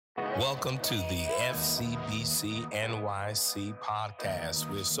Welcome to the FCBC NYC podcast.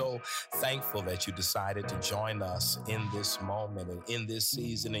 We're so thankful that you decided to join us in this moment and in this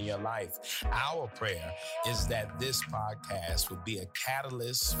season in your life. Our prayer is that this podcast will be a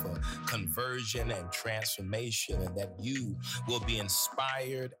catalyst for conversion and transformation, and that you will be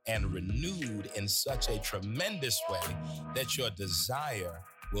inspired and renewed in such a tremendous way that your desire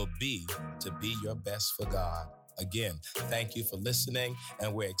will be to be your best for God. Again, thank you for listening,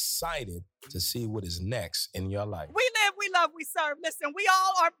 and we're excited to see what is next in your life. We live, we love, we serve. Listen, we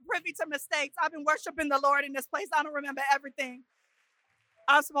all are privy to mistakes. I've been worshiping the Lord in this place. I don't remember everything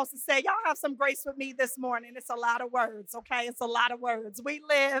I'm supposed to say. Y'all have some grace with me this morning. It's a lot of words, okay? It's a lot of words. We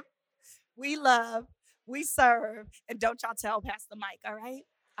live, we love, we serve. And don't y'all tell Pastor Mike, all right?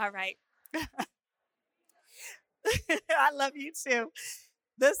 All right. I love you too.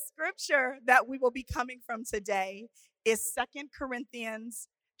 The scripture that we will be coming from today is 2 Corinthians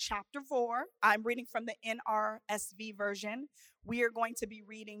chapter 4. I'm reading from the NRSV version. We are going to be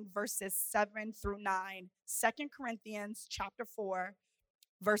reading verses 7 through 9. 2 Corinthians chapter 4,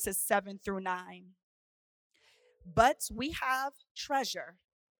 verses 7 through 9. But we have treasure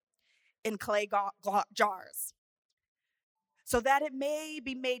in clay jars, so that it may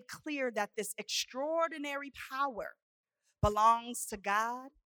be made clear that this extraordinary power belongs to God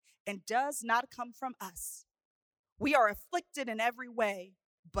and does not come from us. We are afflicted in every way,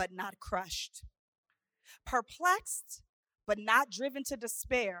 but not crushed. Perplexed, but not driven to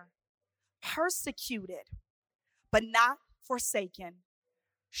despair. Persecuted, but not forsaken.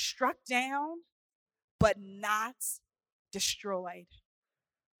 Struck down, but not destroyed.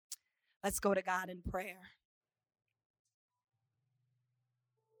 Let's go to God in prayer.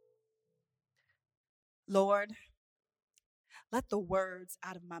 Lord, let the words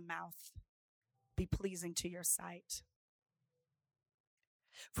out of my mouth be pleasing to your sight.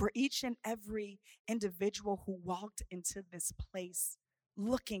 For each and every individual who walked into this place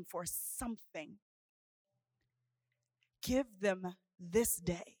looking for something, give them this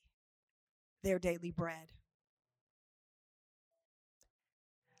day their daily bread.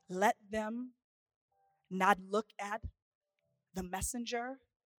 Let them not look at the messenger,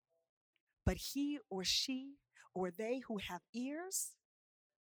 but he or she or they who have ears,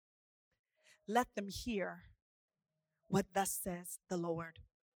 let them hear what thus says the Lord.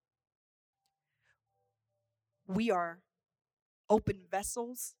 We are open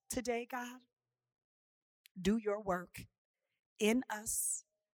vessels today, God. Do your work in us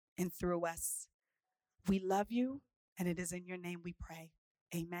and through us. We love you, and it is in your name we pray.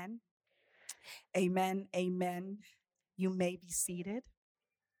 Amen. Amen. Amen. You may be seated.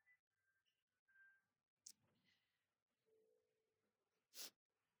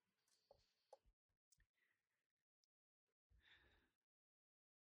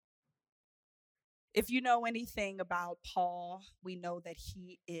 If you know anything about Paul, we know that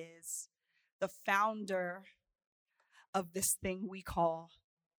he is the founder of this thing we call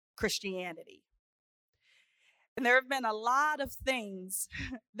Christianity. And there have been a lot of things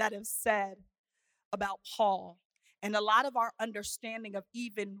that have said about Paul, and a lot of our understanding of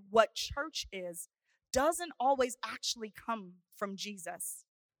even what church is doesn't always actually come from Jesus.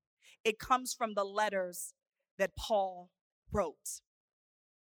 It comes from the letters that Paul wrote.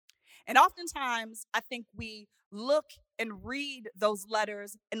 And oftentimes, I think we look and read those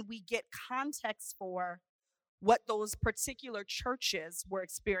letters and we get context for what those particular churches were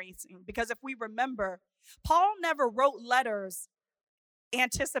experiencing. Because if we remember, Paul never wrote letters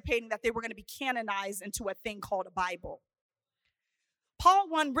anticipating that they were going to be canonized into a thing called a Bible. Paul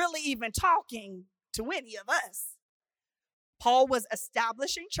wasn't really even talking to any of us. Paul was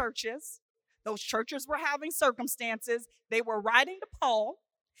establishing churches. Those churches were having circumstances. They were writing to Paul.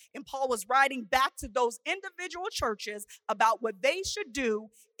 And Paul was writing back to those individual churches about what they should do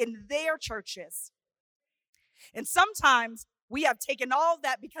in their churches. And sometimes we have taken all of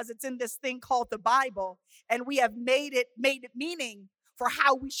that because it's in this thing called the Bible, and we have made it meaning for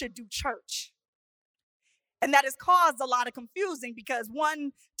how we should do church. And that has caused a lot of confusing, because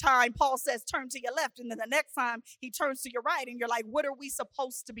one time Paul says, turn to your left, and then the next time he turns to your right, and you're like, what are we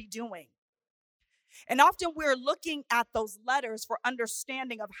supposed to be doing? And often we're looking at those letters for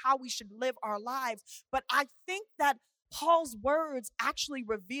understanding of how we should live our lives. But I think that Paul's words actually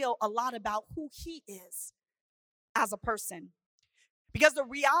reveal a lot about who he is as a person. Because the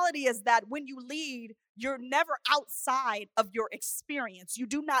reality is that when you lead, you're never outside of your experience. You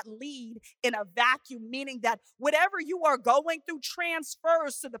do not lead in a vacuum, meaning that whatever you are going through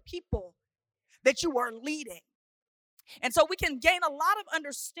transfers to the people that you are leading. And so we can gain a lot of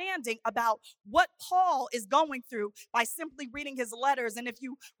understanding about what Paul is going through by simply reading his letters. And if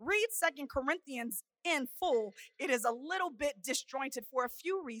you read 2 Corinthians in full, it is a little bit disjointed for a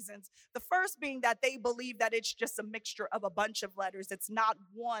few reasons. The first being that they believe that it's just a mixture of a bunch of letters. It's not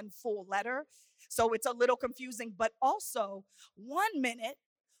one full letter. So it's a little confusing. But also, 1 minute,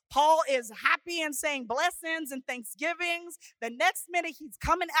 Paul is happy and saying blessings and thanksgivings. The next minute, he's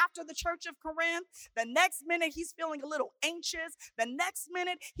coming after the church of Corinth. The next minute, he's feeling a little anxious. The next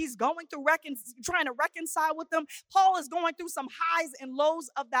minute, he's going through trying to reconcile with them. Paul is going through some highs and lows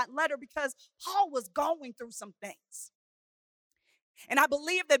of that letter because Paul was going through some things. And I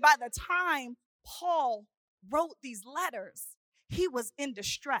believe that by the time Paul wrote these letters, he was in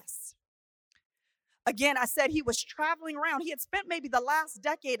distress. Again, I said he was traveling around. He had spent maybe the last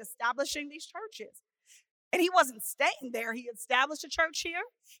decade establishing these churches. And he wasn't staying there. He established a church here.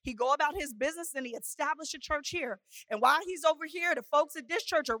 He'd go about his business and he established a church here. And while he's over here, the folks at this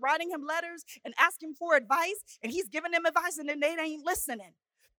church are writing him letters and asking for advice. And he's giving them advice and then they ain't listening.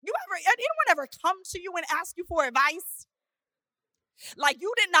 Anyone ever come to you and ask you for advice? Like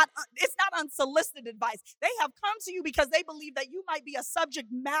it's not unsolicited advice. They have come to you because they believe that you might be a subject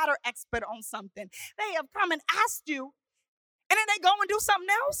matter expert on something. They have come and asked you, and then they go and do something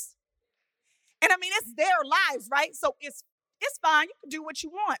else. And I mean, it's their lives, right? So it's fine. You can do what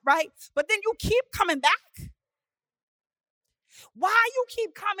you want, right? But then you keep coming back. Why you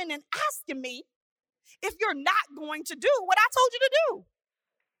keep coming and asking me if you're not going to do what I told you to do?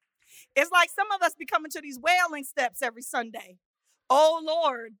 It's like some of us be coming to these wailing steps every Sunday. Oh,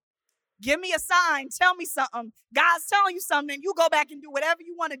 Lord, give me a sign. Tell me something. God's telling you something. And you go back and do whatever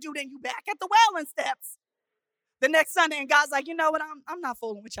you want to do. Then you back at the wailing steps the next Sunday. And God's like, you know what? I'm not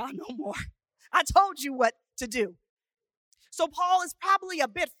fooling with y'all no more. I told you what to do. So Paul is probably a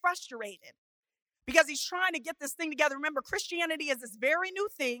bit frustrated because he's trying to get this thing together. Remember, Christianity is this very new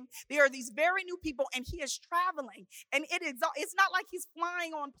thing. There are these very new people, and he is traveling. And it's not like he's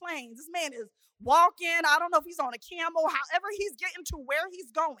flying on planes. This man is walking. I don't know if he's on a camel. However he's getting to where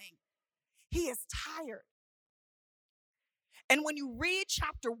he's going, he is tired. And when you read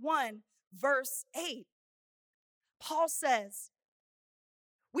chapter 1, verse 8, Paul says,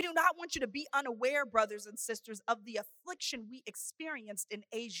 "We do not want you to be unaware, brothers and sisters, of the affliction we experienced in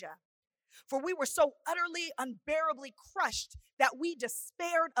Asia. For we were so utterly, unbearably crushed that we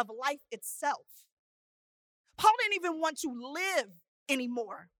despaired of life itself." Paul didn't even want to live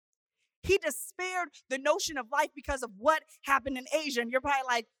anymore. He despaired the notion of life because of what happened in Asia. And you're probably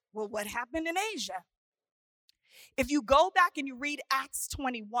like, well, what happened in Asia? If you go back and you read Acts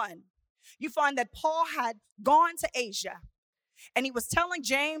 21, you find that Paul had gone to Asia. And he was telling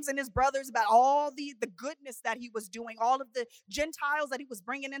James and his brothers about all the goodness that he was doing, all of the Gentiles that he was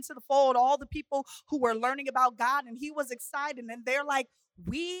bringing into the fold, all the people who were learning about God. And he was excited. And they're like,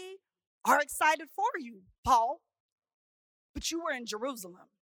 we are excited for you, Paul, but you were in Jerusalem.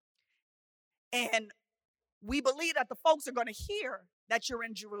 And we believe that the folks are going to hear that you're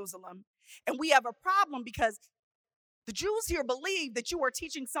in Jerusalem. And we have a problem because the Jews here believe that you are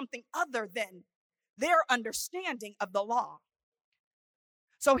teaching something other than their understanding of the law.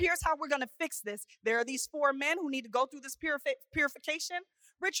 So here's how we're going to fix this. There are these 4 men who need to go through this purification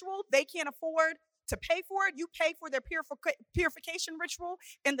ritual. They can't afford to pay for it. You pay for their purification ritual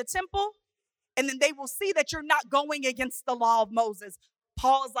in the temple, and then they will see that you're not going against the law of Moses.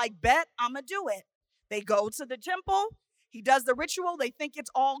 Paul is like, bet, I'm going to do it. They go to the temple. He does the ritual. They think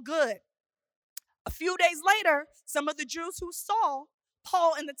it's all good. A few days later, some of the Jews who saw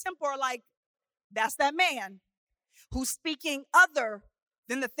Paul in the temple are like, that's that man who's speaking other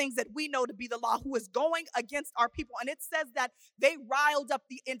than the things that we know to be the law, who is going against our people. And it says that they riled up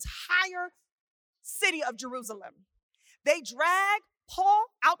the entire city of Jerusalem. They dragged Paul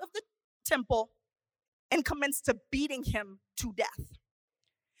out of the temple and commenced to beating him to death.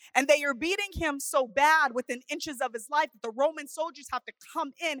 And they are beating him so bad within inches of his life that the Roman soldiers have to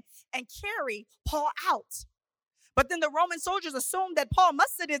come in and carry Paul out. But then the Roman soldiers assume that Paul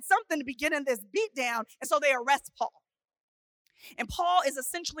must have did something to begin in this beatdown, and so they arrest Paul. And Paul is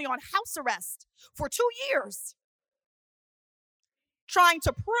essentially on house arrest for 2 years, trying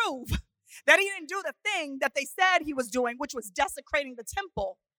to prove that he didn't do the thing that they said he was doing, which was desecrating the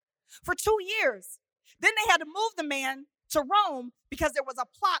temple, for 2 years. Then they had to move the man to Rome because there was a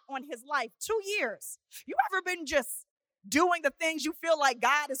plot on his life. 2 years. You ever been just doing the things you feel like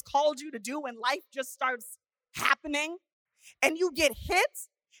God has called you to do and life just starts happening and you get hit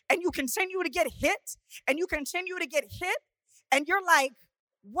and you continue to get hit and you continue to get hit and you're like,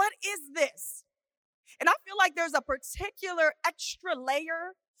 what is this? And I feel like there's a particular extra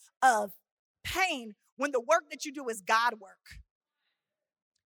layer of pain when the work that you do is God work.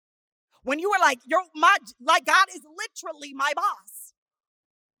 When you are like, God is literally my boss.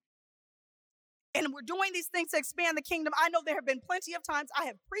 And we're doing these things to expand the kingdom. I know there have been plenty of times I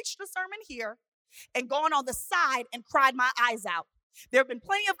have preached a sermon here and gone on the side and cried my eyes out. There have been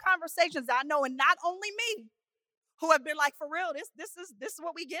plenty of conversations that I know, and not only me, who have been like, for real, this is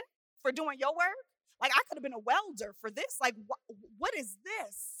what we get for doing your work? Like, I could have been a welder for this. Like, what is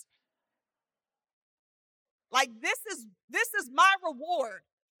this? Like, this is my reward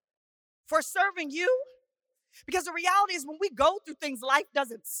for serving you. Because the reality is when we go through things, life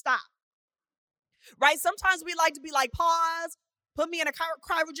doesn't stop. Right? Sometimes we like to be like, pause, put me in a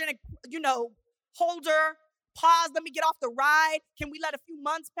cryogenic, holder. Pause, let me get off the ride. Can we let a few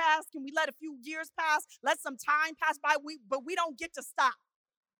months pass? Can we let a few years pass? Let some time pass by. But we don't get to stop.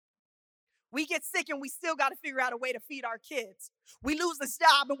 We get sick and we still got to figure out a way to feed our kids. We lose this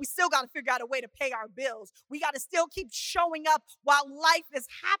job and we still got to figure out a way to pay our bills. We got to still keep showing up while life is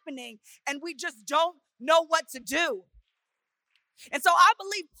happening and we just don't know what to do. And so I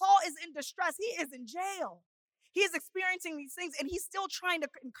believe Paul is in distress. He is in jail. He is experiencing these things and he's still trying to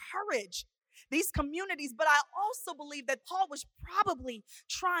encourage these communities. But I also believe that Paul was probably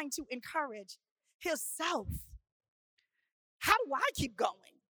trying to encourage himself. How do I keep going?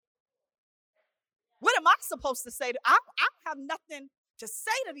 What am I supposed to say? I have nothing to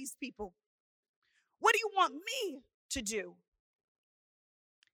say to these people. What do you want me to do?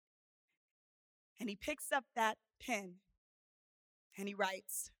 And he picks up that pen and he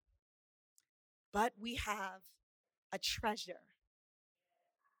writes, but we have a treasure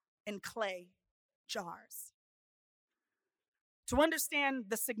in clay jars. To understand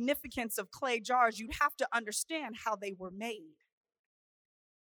the significance of clay jars, you'd have to understand how they were made.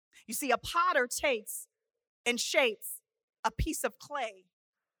 You see, a potter takes and shapes a piece of clay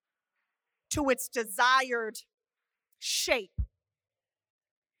to its desired shape.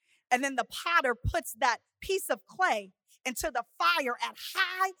 And then the potter puts that piece of clay into the fire at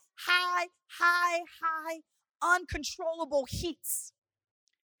high, uncontrollable heats.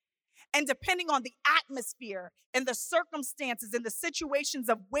 And depending on the atmosphere and the circumstances and the situations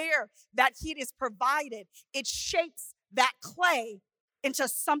of where that heat is provided, it shapes that clay into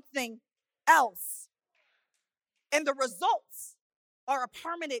something else. And the results are a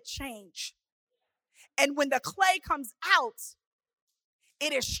permanent change. And when the clay comes out,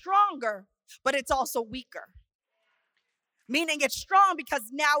 it is stronger, but it's also weaker. Meaning it's strong because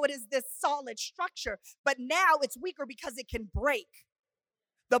now it is this solid structure, but now it's weaker because it can break.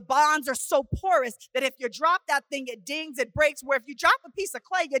 The bonds are so porous that if you drop that thing, it dings, it breaks. Where if you drop a piece of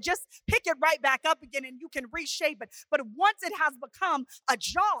clay, you just pick it right back up again and you can reshape it. But once it has become a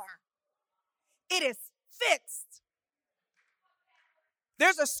jar, it is fixed.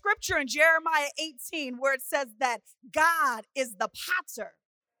 There's a scripture in Jeremiah 18 where it says that God is the potter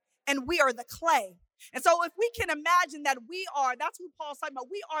and we are the clay. And so if we can imagine that that's who Paul's talking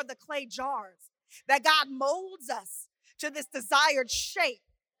about, we are the clay jars, that God molds us to this desired shape.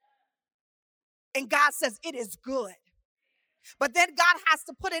 And God says it is good. But then God has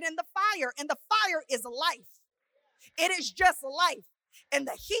to put it in the fire, and the fire is life. It is just life. And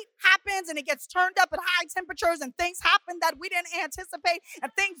the heat happens and it gets turned up at high temperatures and things happen that we didn't anticipate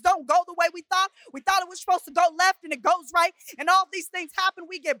and things don't go the way we thought. We thought it was supposed to go left and it goes right. And all these things happen.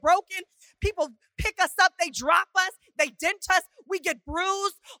 We get broken. People pick us up. They drop us. They dent us. We get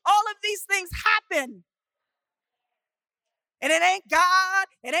bruised. All of these things happen. And it ain't God.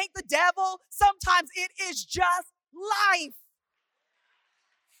 It ain't the devil. Sometimes it is just life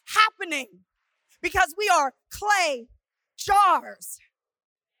happening because we are clay jars.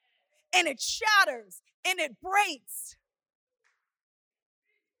 And it shatters and it breaks.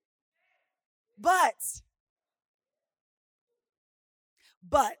 But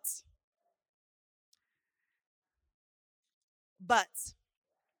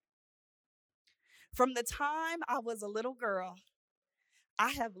from the time I was a little girl, I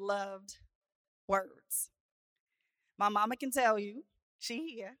have loved words. My mama can tell you, she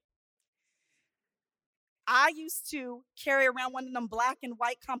here. I used to carry around one of them black and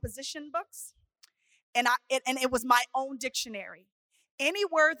white composition books, and it was my own dictionary. Any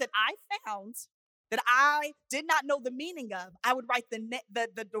word that I found that I did not know the meaning of, I would write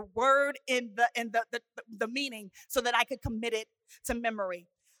the word in the meaning so that I could commit it to memory.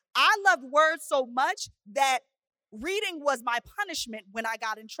 I loved words so much that reading was my punishment when I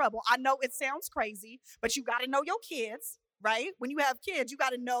got in trouble. I know it sounds crazy, but you got to know your kids, right? When you have kids, you got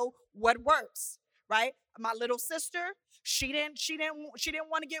to know what works. right? My little sister, she didn't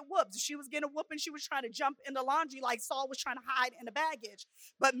want to get whooped. She was getting a whooping. She was trying to jump in the laundry like Saul was trying to hide in the baggage.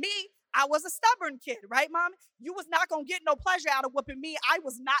 But me, I was a stubborn kid, right, Mom? You was not going to get no pleasure out of whooping me. I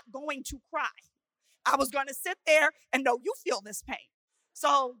was not going to cry. I was going to sit there and know you feel this pain.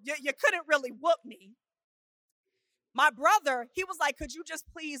 So you couldn't really whoop me. My brother, he was like, could you just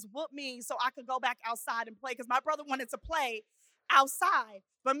please whoop me so I could go back outside and play? Because my brother wanted to play outside.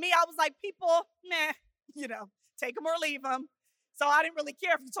 But me, I was like, people, take them or leave them. So I didn't really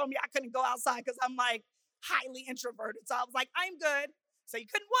care if you told me I couldn't go outside because I'm like highly introverted. So I was like, I'm good. So you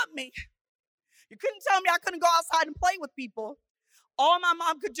couldn't whoop me. You couldn't tell me I couldn't go outside and play with people. All my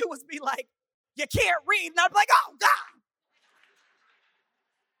mom could do was be like, you can't read. And I'd be like, oh, God.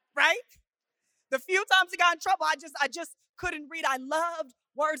 Right? The few times I got in trouble, I just couldn't read. I loved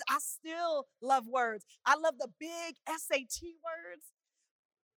words. I still love words. I love the big SAT words,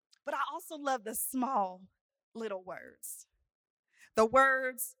 but I also love the small little words. The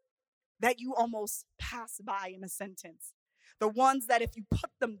words that you almost pass by in a sentence. The ones that if you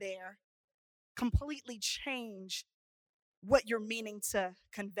put them there, completely change what you're meaning to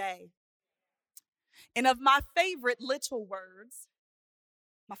convey. And of my favorite little words,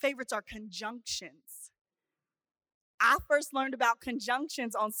 my favorites are conjunctions. I first learned about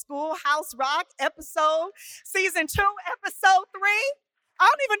conjunctions on Schoolhouse Rock season 2, episode 3. I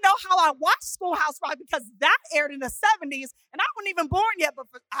don't even know how I watched Schoolhouse Rock because that aired in the 70s and I wasn't even born yet, but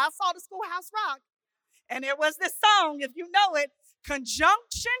I saw the Schoolhouse Rock. And it was this song, if you know it,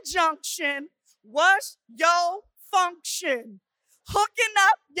 conjunction, junction, what's your function? Hooking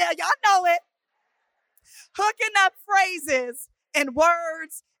up, yeah, y'all know it. Hooking up phrases and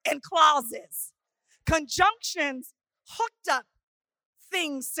words and clauses. Conjunctions hooked up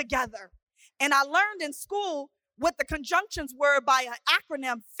things together. And I learned in school what the conjunctions were by an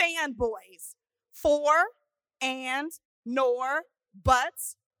acronym, fanboys. For, and, nor,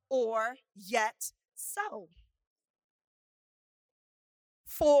 but, or, yet, so.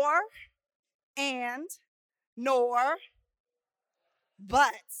 For, and, nor,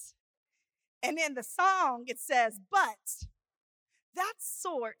 but. And in the song, it says, but. That's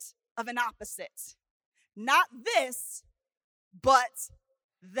sort of an opposite. Not this, but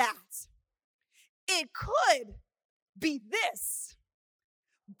that. It could be this,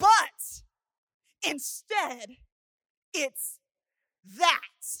 but instead, it's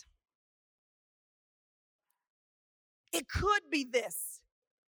that. It could be this,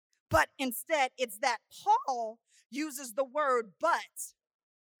 but instead, it's that. Paul uses the word but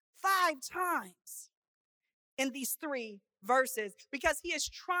 5 times in these 3 verses because he is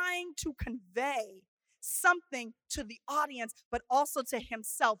trying to convey something to the audience, but also to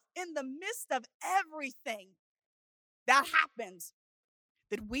himself in the midst of everything that happens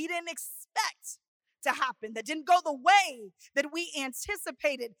that we didn't expect to happen, that didn't go the way that we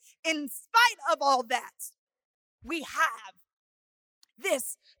anticipated. In spite of all that, we have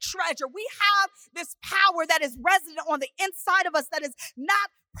this treasure. We have this power that is resident on the inside of us that is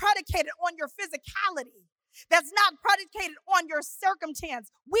not predicated on your physicality. That's not predicated on your circumstance.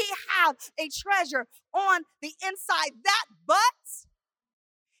 We have a treasure on the inside. That but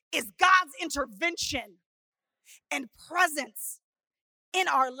is God's intervention and presence in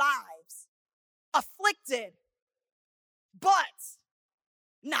our lives. Afflicted, but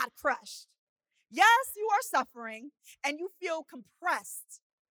not crushed. Yes, you are suffering and you feel compressed,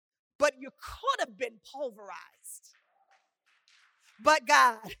 but you could have been pulverized. But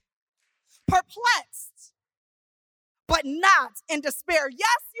God, perplexed, but not in despair.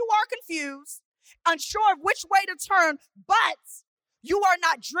 Yes, you are confused, unsure of which way to turn, but you are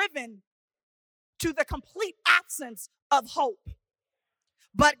not driven to the complete absence of hope.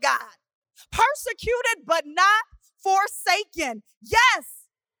 But God, persecuted, but not forsaken. Yes,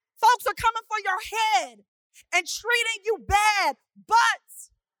 folks are coming for your head and treating you bad, but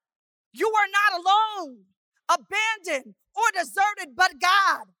you are not alone, abandoned, or deserted, but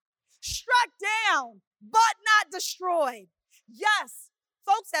God, struck down, but not destroyed. Yes,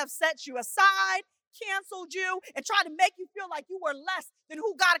 folks have set you aside, canceled you, and tried to make you feel like you were less than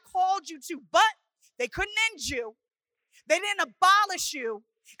who God called you to, but they couldn't end you. They didn't abolish you,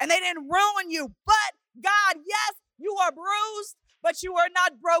 and they didn't ruin you. But God, yes, you are bruised, but you are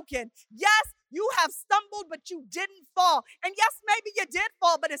not broken. Yes, you have stumbled, but you didn't fall. And yes, maybe you did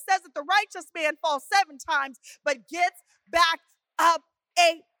fall, but it says that the righteous man falls 7 times, but gets back up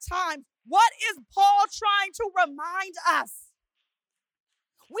 8 times. What is Paul trying to remind us?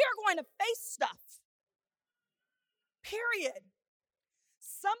 We are going to face stuff. Period.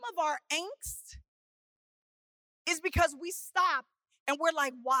 Some of our angst is because we stop and we're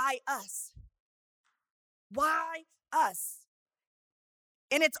like, why us? Why us?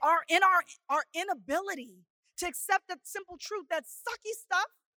 And it's our inability to accept the simple truth that sucky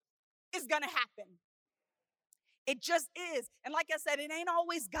stuff is going to happen. It just is. And like I said, it ain't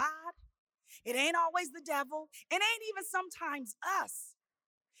always God. It ain't always the devil. It ain't even sometimes us.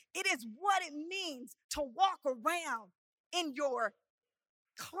 It is what it means to walk around in your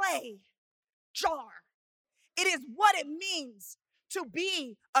clay jar. It is what it means to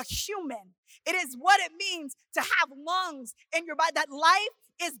be a human. It is what it means to have lungs in your body, that life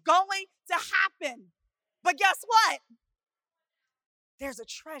is going to happen. But guess what? There's a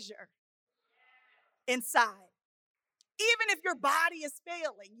treasure inside. Even if your body is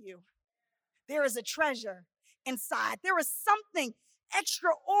failing you, there is a treasure inside. There is something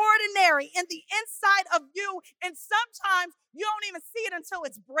extraordinary in the inside of you, and sometimes you don't even see it until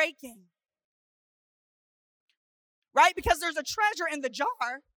it's breaking. Right? Because there's a treasure in the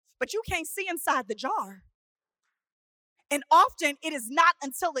jar, but you can't see inside the jar. And often it is not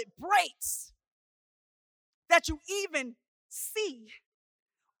until it breaks that you even see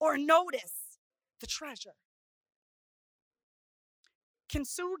or notice the treasure.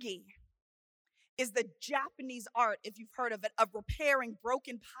 Kintsugi is the Japanese art, if you've heard of it, of repairing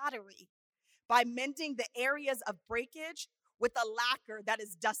broken pottery by mending the areas of breakage with a lacquer that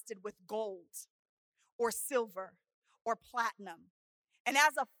is dusted with gold or silver or platinum. And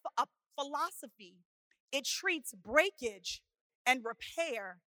as a philosophy, it treats breakage and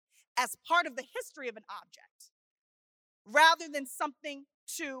repair as part of the history of an object rather than something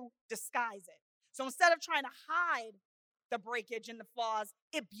to disguise it. So instead of trying to hide the breakage and the flaws,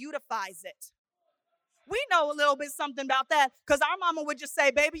 it beautifies it. We know a little bit something about that because our mama would just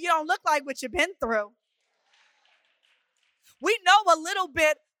say, baby, you don't look like what you've been through. We know a little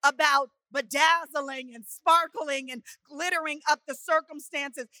bit about bedazzling and sparkling and glittering up the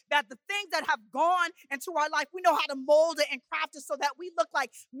circumstances, that the things that have gone into our life, we know how to mold it and craft it so that we look like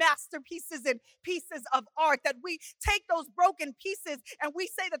masterpieces and pieces of art, that we take those broken pieces and we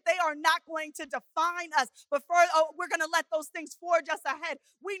say that they are not going to define us, but we're going to let those things forge us ahead.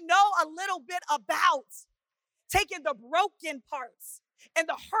 We know a little bit about taking the broken parts and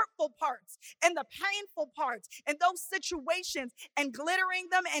the hurtful parts and the painful parts and those situations and glittering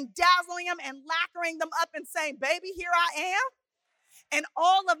them and dazzling them and lacquering them up and saying, baby, here I am. And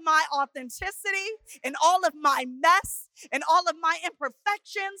all of my authenticity and all of my mess and all of my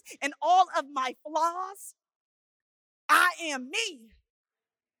imperfections and all of my flaws, I am me.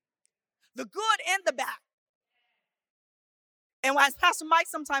 The good and the bad. And as Pastor Mike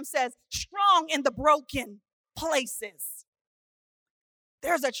sometimes says, strong in the broken places.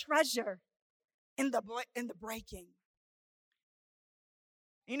 There's a treasure in the breaking.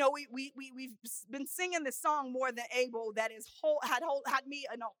 You know, we've been singing this song More Than Able that is had me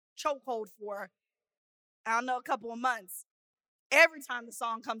in a chokehold for, I don't know, a couple of months. Every time the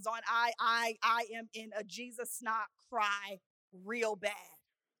song comes on, I am in a Jesus snot cry real bad.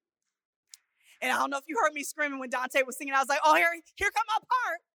 And I don't know if you heard me screaming when Dante was singing. I was like, oh, here come my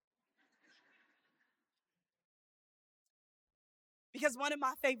part. Because one of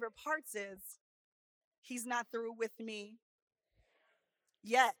my favorite parts is, he's not through with me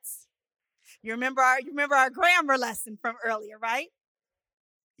yet. You remember our grammar lesson from earlier, right?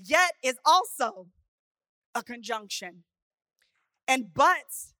 Yet is also a conjunction. And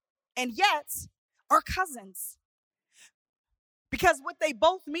but and yet are cousins. Because what they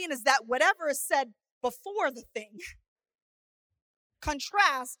both mean is that whatever is said before the thing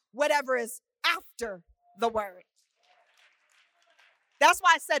contrasts whatever is after the word. That's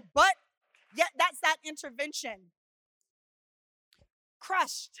why I said, but yet that's that intervention.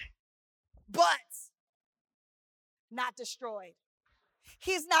 Crushed, but not destroyed.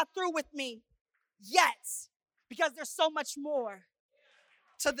 He's not through with me yet, because there's so much more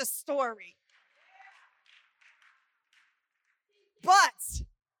to the story. But,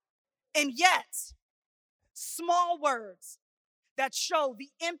 and yet, small words that show the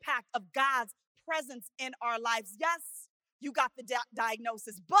impact of God's presence in our lives. Yes, you got the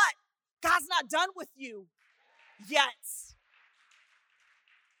diagnosis, but God's not done with you yet.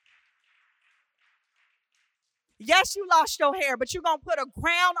 Yes, you lost your hair, but you're going to put a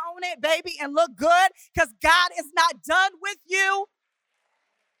crown on it, baby, and look good, because God is not done with you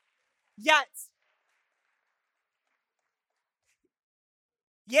yet.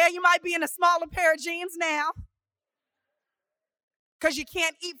 Yeah, you might be in a smaller pair of jeans now because you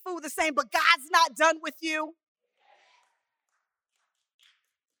can't eat food the same, but God's not done with you.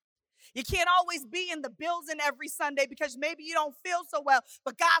 You can't always be in the building every Sunday because maybe you don't feel so well,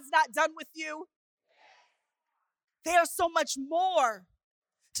 but God's not done with you. There's so much more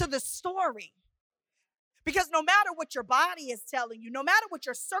to the story. Because no matter what your body is telling you, no matter what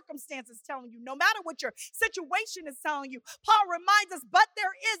your circumstances telling you, no matter what your situation is telling you, Paul reminds us, but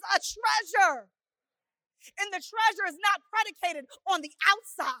there is a treasure. And the treasure is not predicated on the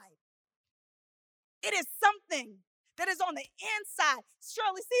outside. It is something that is on the inside.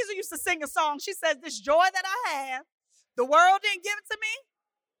 Shirley Caesar used to sing a song. She says, this joy that I have, the world didn't give it to me.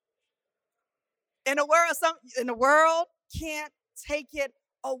 And the world can't take it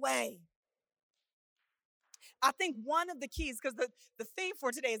away. I think one of the keys, because the theme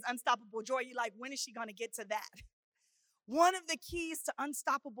for today is unstoppable joy. You're like, when is she going to get to that? One of the keys to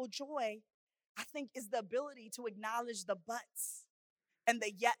unstoppable joy, I think, is the ability to acknowledge the buts and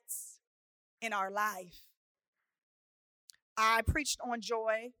the yets in our life. I preached on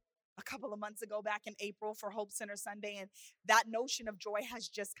joy a couple of months ago, back in April, for Hope Center Sunday, and that notion of joy has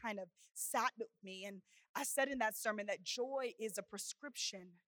just kind of sat with me. And I said in that sermon that joy is a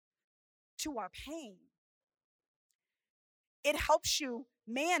prescription to our pain. It helps you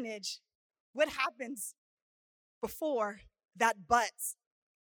manage what happens before that but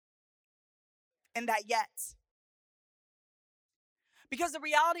and that yet. Because the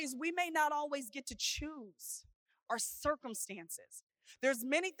reality is we may not always get to choose our circumstances. There's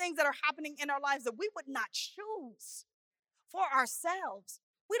many things that are happening in our lives that we would not choose for ourselves.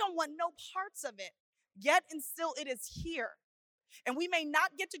 We don't want no parts of it, yet and still it is here. And we may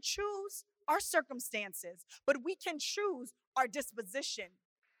not get to choose our circumstances, but we can choose our disposition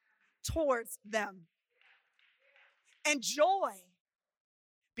towards them. And joy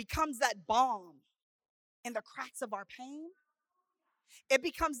becomes that balm in the cracks of our pain. It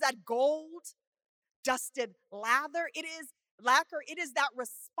becomes that gold dusted lather. It is lacquer. It is that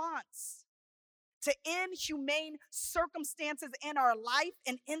response to inhumane circumstances in our life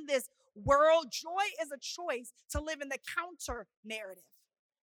and in this world. Joy is a choice to live in the counter narrative.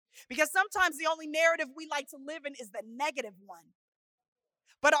 Because sometimes the only narrative we like to live in is the negative one.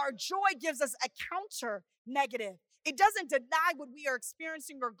 But our joy gives us a counter negative. It doesn't deny what we are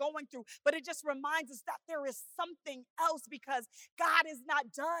experiencing or going through, but it just reminds us that there is something else because God is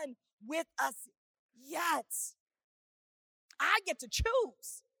not done with us yet. I get to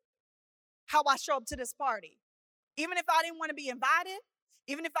choose how I show up to this party. Even if I didn't want to be invited,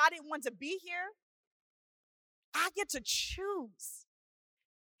 even if I didn't want to be here, I get to choose.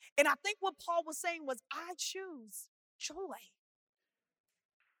 And I think what Paul was saying was, I choose joy.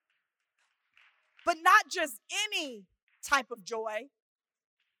 But not just any type of joy,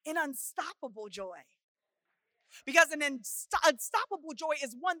 an unstoppable joy. Because an unstoppable joy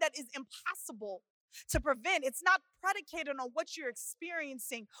is one that is impossible to prevent. It's not predicated on what you're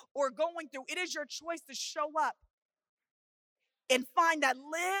experiencing or going through. It is your choice to show up and find that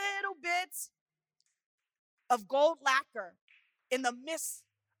little bit of gold lacquer in the midst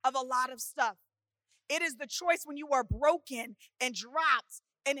of a lot of stuff. It is the choice when you are broken and dropped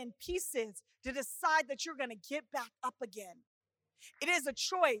and in pieces to decide that you're going to get back up again. It is a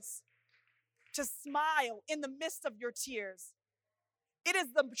choice to smile in the midst of your tears. It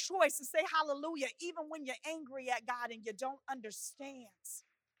is the choice to say hallelujah even when you're angry at God and you don't understand.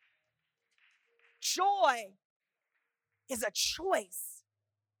 Joy is a choice.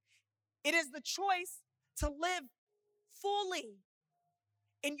 It is the choice to live fully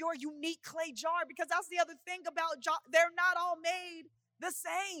in your unique clay jar, because that's the other thing about they're not all made the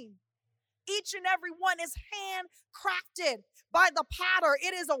same. Each and every one is handcrafted by the potter.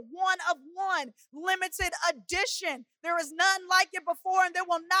 It is a one-of-one limited edition. There is none like it before, and there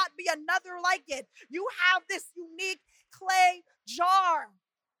will not be another like it. You have this unique clay jar.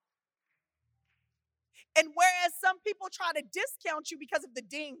 And whereas some people try to discount you because of the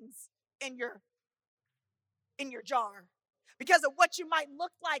dings in your jar, because of what you might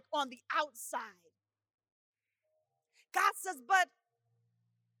look like on the outside, God says, but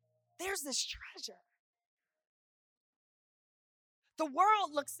there's this treasure. The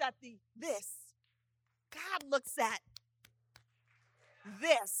world looks at this. God looks at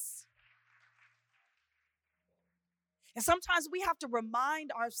this. And sometimes we have to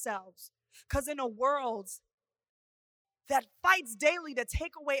remind ourselves, because in a world that fights daily to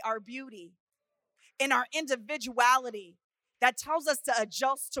take away our beauty and our individuality, that tells us to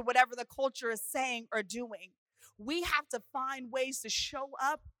adjust to whatever the culture is saying or doing, we have to find ways to show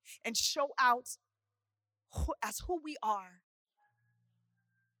up and show out as who we are.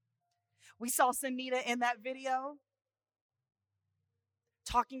 We saw Sunita in that video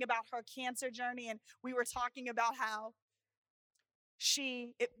talking about her cancer journey, and we were talking about how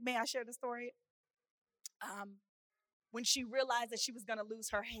may I share the story? When she realized that she was going to lose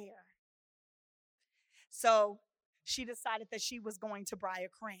her hair. So she decided that she was going to buy a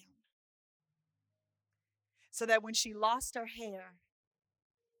crown. so that when she lost her hair,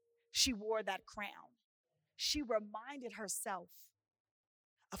 she wore that crown. She reminded herself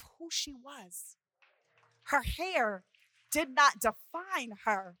of who she was. Her hair did not define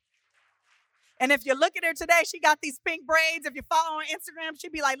her. And if you look at her today, she got these pink braids. If you follow her on Instagram,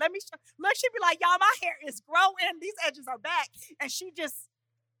 she'd be like, let me show. Look, she'd be like, y'all, my hair is growing. These edges are back. And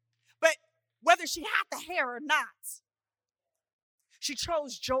but whether she had the hair or not, she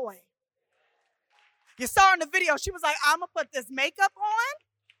chose joy. You saw her in the video, she was like, I'm going to put this makeup on.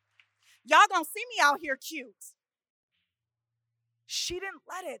 Y'all going to see me out here cute. She didn't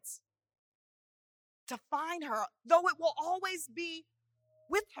let it define her, though it will always be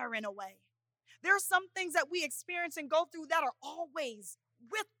with her in a way. There are some things that we experience and go through that are always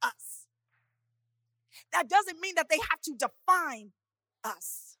with us. That doesn't mean that they have to define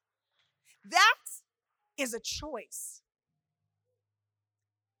us. That is a choice.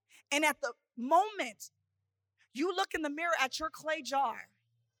 And at the moment you look in the mirror at your clay jar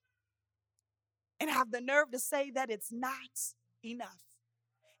and have the nerve to say that it's not enough,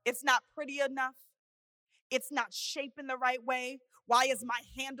 it's not pretty enough, it's not shaped in the right way. Why does my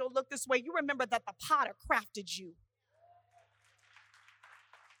handle look this way? You remember that the potter crafted you.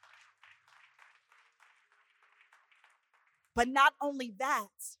 But not only that,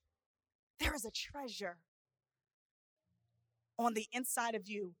 there is a treasure on the inside of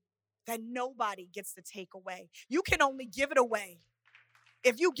you that nobody gets to take away. You can only give it away.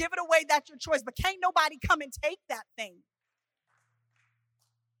 If you give it away, that's your choice, but can't nobody come and take that thing.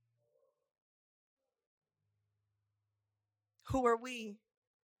 Who are we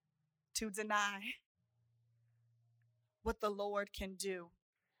to deny what the Lord can do?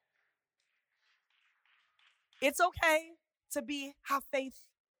 It's okay to have faith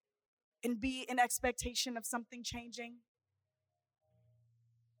and be in expectation of something changing.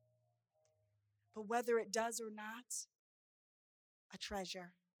 But whether it does or not, a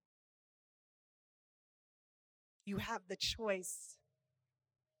treasure. You have the choice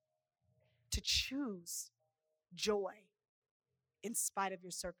to choose joy in spite of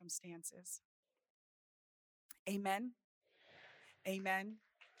your circumstances. Amen. Amen.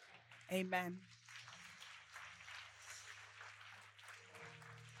 Amen.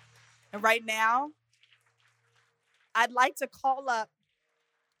 And right now, I'd like to call up,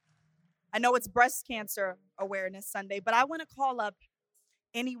 I know it's Breast Cancer Awareness Sunday, but I want to call up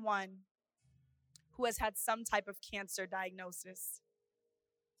anyone who has had some type of cancer diagnosis.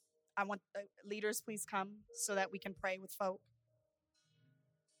 I want the leaders, please come so that we can pray with folk.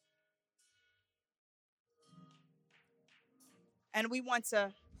 And we want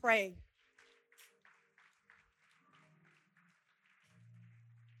to pray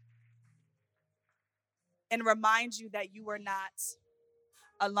and remind you that you are not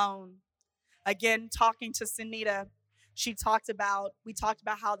alone. Again, talking to Sunita, we talked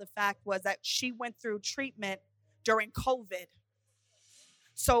about how the fact was that she went through treatment during COVID.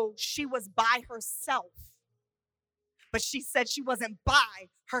 So she was by herself. But she said she wasn't by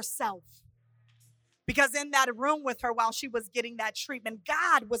herself. Because in that room with her while she was getting that treatment,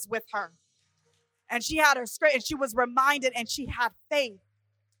 God was with her. And she had her straight, and she was reminded, and she had faith.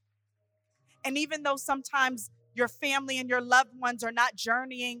 And even though sometimes your family and your loved ones are not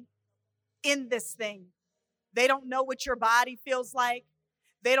journeying in this thing, they don't know what your body feels like,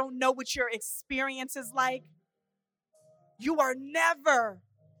 they don't know what your experience is like, you are never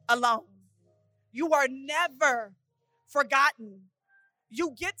alone. You are never forgotten.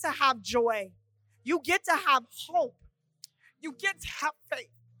 You get to have joy. You get to have hope. You get to have faith.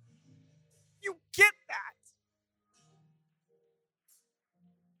 You get that.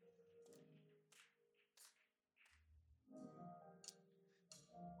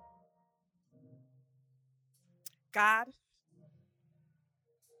 God,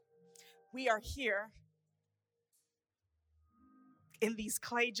 we are here in these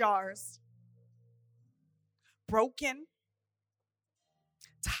clay jars, broken,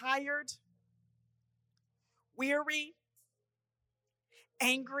 tired, weary,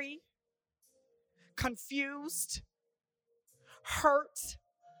 angry, confused, hurt.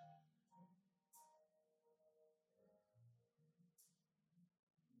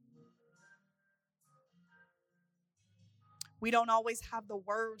 We don't always have the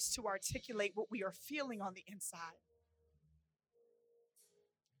words to articulate what we are feeling on the inside.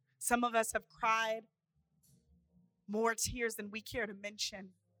 Some of us have cried more tears than we care to mention.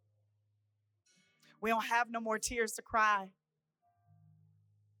 We don't have no more tears to cry.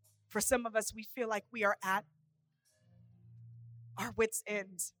 For some of us, we feel like we are at our wits'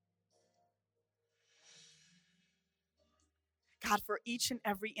 end. God, for each and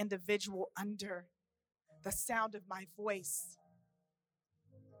every individual under the sound of my voice.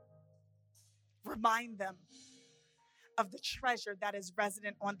 Remind them of the treasure that is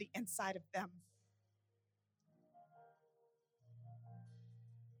resident on the inside of them.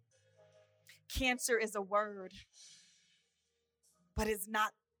 Cancer is a word, but it's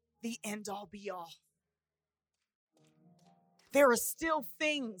not the end all be all. There are still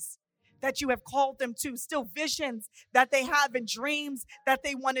things that you have called them to, still visions that they have and dreams that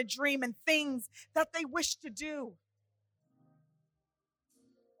they want to dream and things that they wish to do.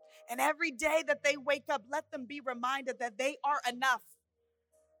 And every day that they wake up, let them be reminded that they are enough.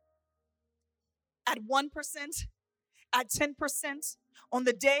 At 1%, at 10%, on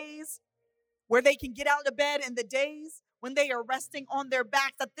the days where they can get out of bed and the days when they are resting on their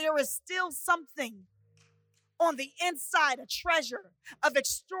back, that there is still something on the inside, a treasure of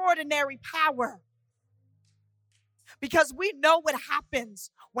extraordinary power. Because we know what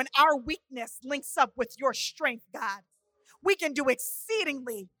happens when our weakness links up with your strength, God. We can do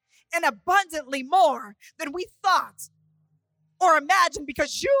exceedingly and abundantly more than we thought or imagined,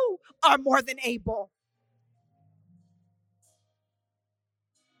 because you are more than able.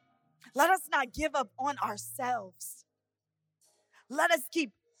 Let us not give up on ourselves. Let us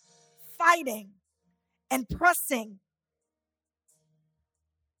keep fighting and pressing,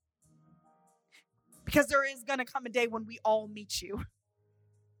 because there is going to come a day when we all meet you.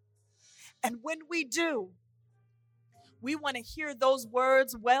 And when we do, we want to hear those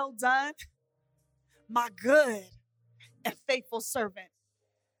words, "Well done, my good and faithful servant."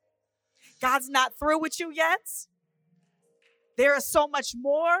 God's not through with you yet. There is so much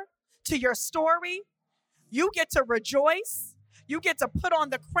more to your story. You get to rejoice. You get to put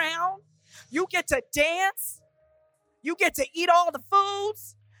on the crown. You get to dance. You get to eat all the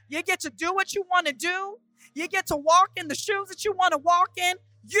foods. You get to do what you want to do. You get to walk in the shoes that you want to walk in.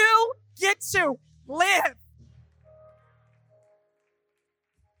 You get to live.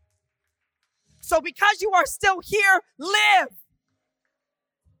 So because you are still here, live.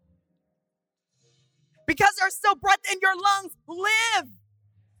 Because there's still breath in your lungs, live.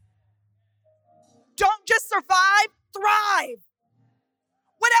 Don't just survive, thrive.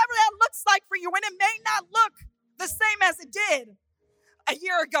 Whatever that looks like for you, and it may not look the same as it did a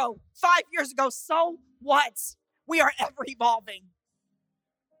year ago, 5 years ago, so what? We are ever evolving.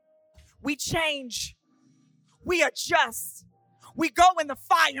 We change. We adjust. We go in the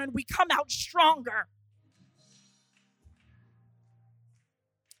fire and we come out stronger.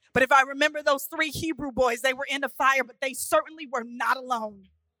 But if I remember those 3 Hebrew boys, they were in the fire, but they certainly were not alone.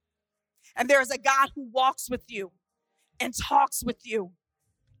 And there is a God who walks with you and talks with you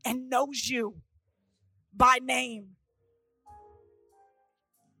and knows you by name.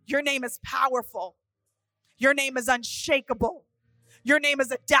 Your name is powerful. Your name is unshakable. Your name is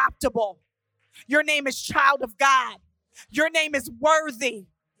adaptable. Your name is child of God. Your name is worthy.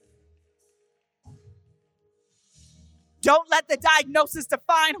 Don't let the diagnosis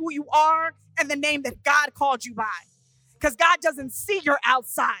define who you are and the name that God called you by. Because God doesn't see your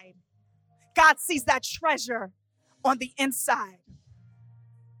outside. God sees that treasure on the inside.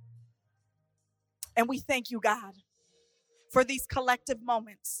 And we thank you, God, for these collective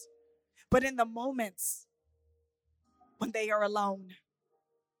moments. But in the moments when they are alone,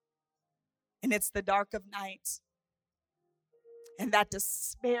 and it's the dark of night, and that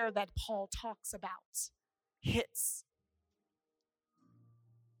despair that Paul talks about hits,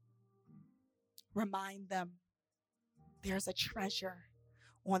 remind them there's a treasure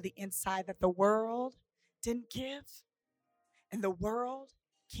on the inside that the world didn't give and the world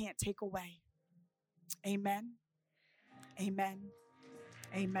can't take away. Amen. Amen.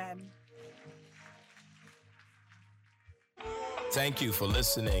 Amen. Thank you for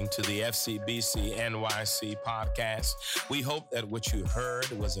listening to the FCBC NYC podcast. We hope that what you heard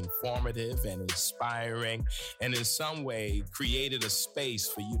was informative and inspiring, and in some way created a space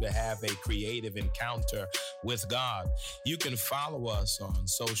for you to have a creative encounter with God. You can follow us on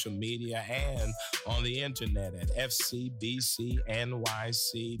social media and on the internet at fcbcnyc.org.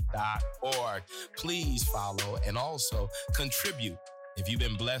 Please follow and also contribute. If you've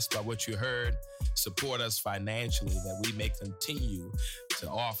been blessed by what you heard, support us financially that we may continue to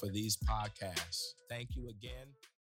offer these podcasts. Thank you again.